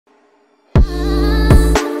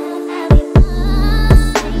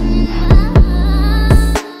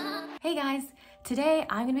Today,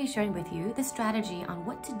 I'm gonna be sharing with you the strategy on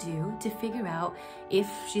what to do to figure out if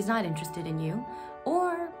she's not interested in you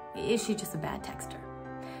or is she just a bad texter.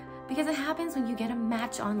 Because it happens when you get a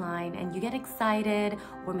match online and you get excited,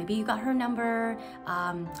 or maybe you got her number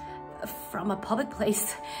from a public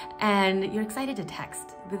place and you're excited to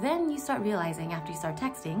text. But then you start realizing after you start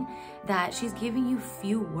texting that she's giving you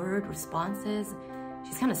few word responses.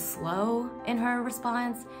 She's kind of slow in her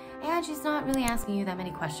response, and she's not really asking you that many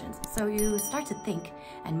questions. So you start to think,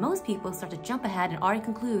 and most people start to jump ahead and already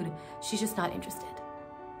conclude she's just not interested.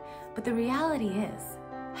 But the reality is,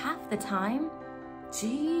 half the time,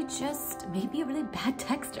 she just may be a really bad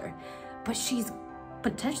texter, but she's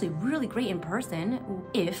potentially really great in person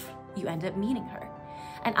if you end up meeting her.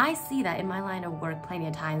 And I see that in my line of work plenty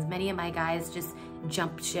of times. Many of my guys just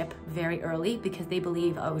jump ship very early because they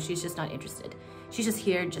believe, oh, she's just not interested. She's just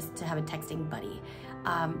here just to have a texting buddy.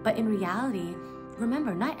 But in reality,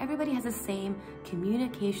 remember, not everybody has the same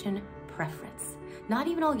communication preference. Not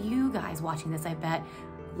even all you guys watching this, I bet,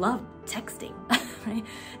 love texting, right?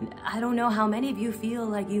 I don't know how many of you feel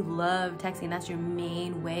like you love texting. That's your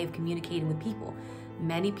main way of communicating with people.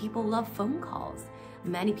 Many people love phone calls.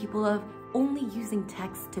 Many people love only using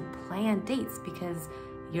text to plan dates because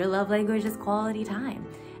your love language is quality time.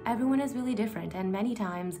 Everyone is really different, and many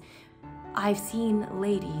times I've seen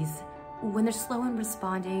ladies, when they're slow in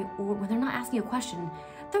responding or when they're not asking a question,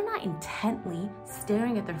 they're not intently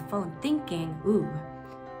staring at their phone thinking, ooh,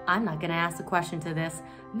 I'm not gonna ask a question to this.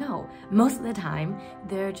 No, most of the time,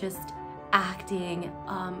 they're just acting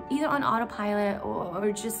either on autopilot or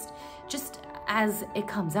just as it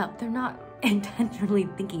comes up. They're not intentionally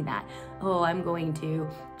thinking that, oh, I'm going to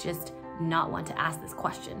just not want to ask this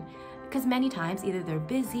question. Because many times, either they're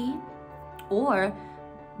busy or,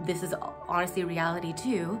 this is honestly a reality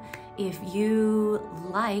too, if you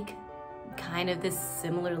like kind of this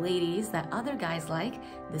similar ladies that other guys like,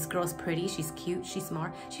 this girl's pretty, she's cute, she's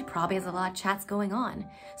smart, she probably has a lot of chats going on.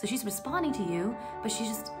 So she's responding to you, but she's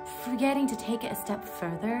just forgetting to take it a step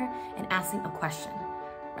further and asking a question,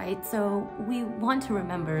 right? So we want to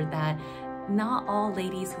remember that not all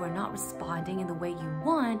ladies who are not responding in the way you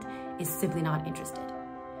want is simply not interested,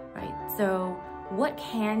 right? So what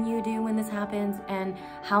can you do when this happens, and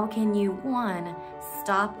how can you, one,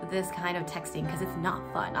 stop this kind of texting? Because it's not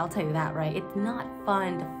fun, I'll tell you that, right? It's not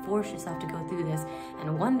fun to force yourself to go through this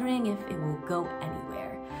and wondering if it will go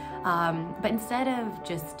anywhere. But instead of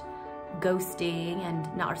just ghosting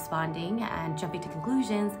and not responding and jumping to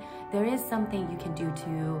conclusions, there is something you can do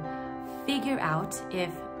to figure out if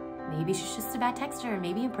maybe she's just a bad texter,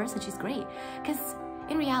 maybe in person she's great. Because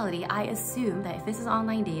in reality, I assume that if this is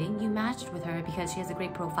online dating, you matched with her because she has a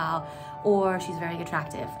great profile or she's very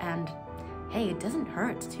attractive. And hey, it doesn't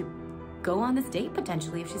hurt to go on this date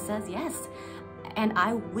potentially if she says yes. And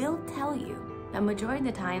I will tell you that majority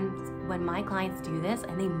of the times when my clients do this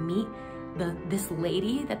and they meet this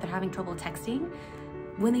lady that they're having trouble texting,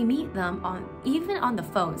 when they meet them even on the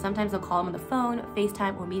phone, sometimes they'll call them on the phone,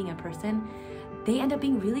 FaceTime, or meeting in person, they end up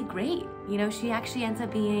being really great. You know, she actually ends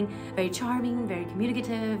up being very charming, very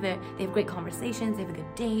communicative, they have great conversations, they have a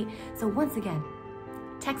good date. So once again,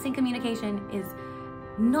 texting communication is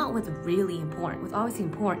not what's really important. What's obviously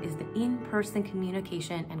important is the in-person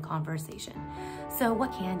communication and conversation. So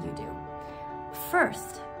what can you do?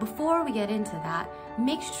 First, before we get into that,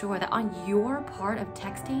 make sure that on your part of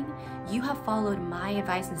texting, you have followed my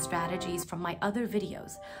advice and strategies from my other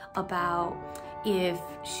videos about if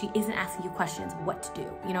she isn't asking you questions, what to do.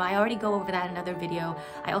 You know, I already go over that in another video.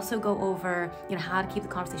 I also go over, you know, how to keep the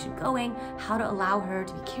conversation going, how to allow her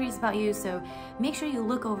to be curious about you. So make sure you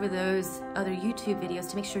look over those other YouTube videos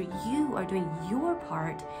to make sure you are doing your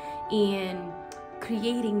part in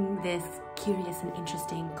creating this curious and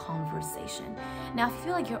interesting conversation. Now, if you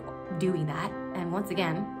feel like you're doing that, and once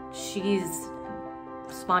again, she's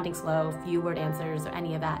responding slow, few word answers, or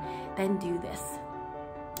any of that, then do this.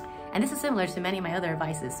 And this is similar to many of my other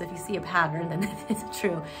advices, so if you see a pattern, then it's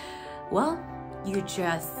true. Well, you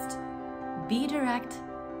just be direct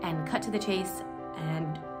and cut to the chase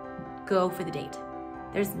and go for the date.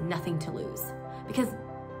 There's nothing to lose. Because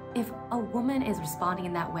if a woman is responding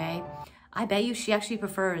in that way, I bet you she actually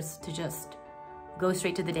prefers to just go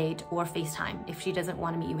straight to the date or FaceTime if she doesn't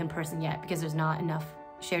want to meet you in person yet because there's not enough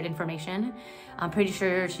shared information. I'm pretty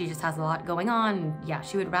sure she just has a lot going on. Yeah,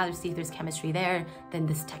 she would rather see if there's chemistry there than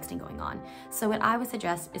this texting going on. So what I would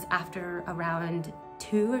suggest is after around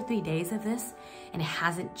 2 or 3 days of this and it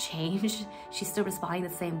hasn't changed, she's still responding the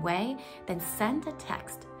same way, then send a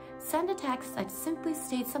text. Send a text that simply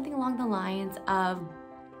states something along the lines of,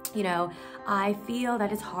 you know, I feel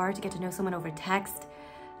that it's hard to get to know someone over text.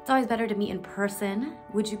 It's always better to meet in person.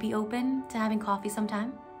 Would you be open to having coffee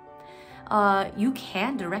sometime? You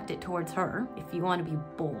can direct it towards her if you want to be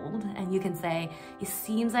bold, and you can say, it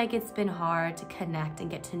seems like it's been hard to connect and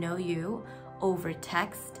get to know you over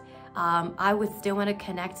text. I would still want to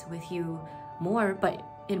connect with you more, but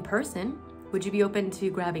in person. Would you be open to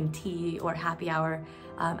grabbing tea or happy hour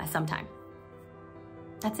at some time?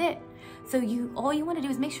 That's it. So all you want to do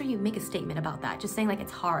is make sure you make a statement about that, just saying like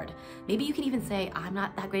it's hard. Maybe you can even say, I'm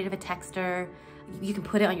not that great of a texter. You can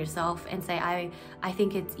put it on yourself and say, I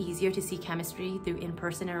think it's easier to see chemistry through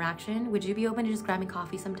in-person interaction. Would you be open to just grabbing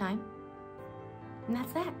coffee sometime? And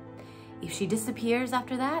that's that. If she disappears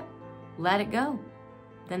after that, let it go.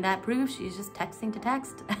 Then that proves she's just texting to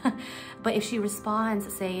text. But if she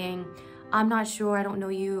responds saying, I'm not sure, I don't know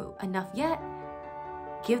you enough yet,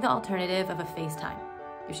 give the alternative of a FaceTime.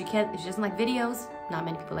 If she doesn't like videos, not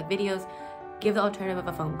many people like videos, give the alternative of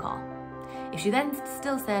a phone call. If she then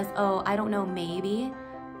still says, oh, I don't know, maybe,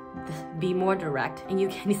 be more direct. And you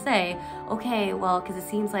can say, okay, well, because it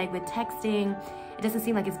seems like with texting, it doesn't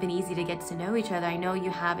seem like it's been easy to get to know each other. I know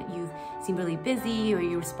you seem really busy or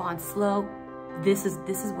you respond slow. This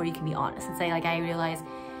is where you can be honest and say, like, I realize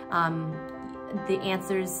the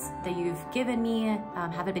answers that you've given me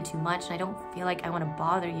haven't been too much, and I don't feel like I want to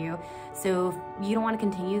bother you. So if you don't want to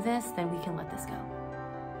continue this, then we can let this go.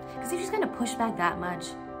 Because if you're just going to push back that much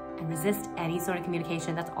and resist any sort of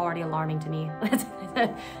communication, that's already alarming to me.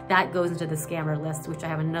 That goes into the scammer list, which I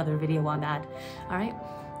have another video on that. All right,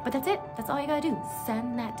 but that's it. That's all you gotta do.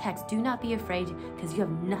 Send that text. Do not be afraid, because you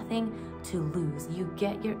have nothing to lose. You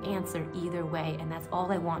get your answer either way, and that's all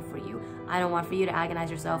I want for you. I don't want for you to agonize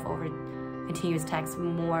yourself over continuous text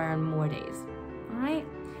more and more days. All right,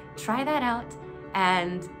 try that out,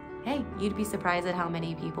 and hey, you'd be surprised at how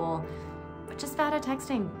many people are just bad at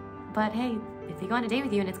texting. But hey, if they go on a date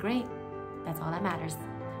with you and it's great, that's all that matters.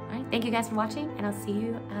 All right, thank you guys for watching, and I'll see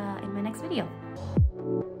you in my next video.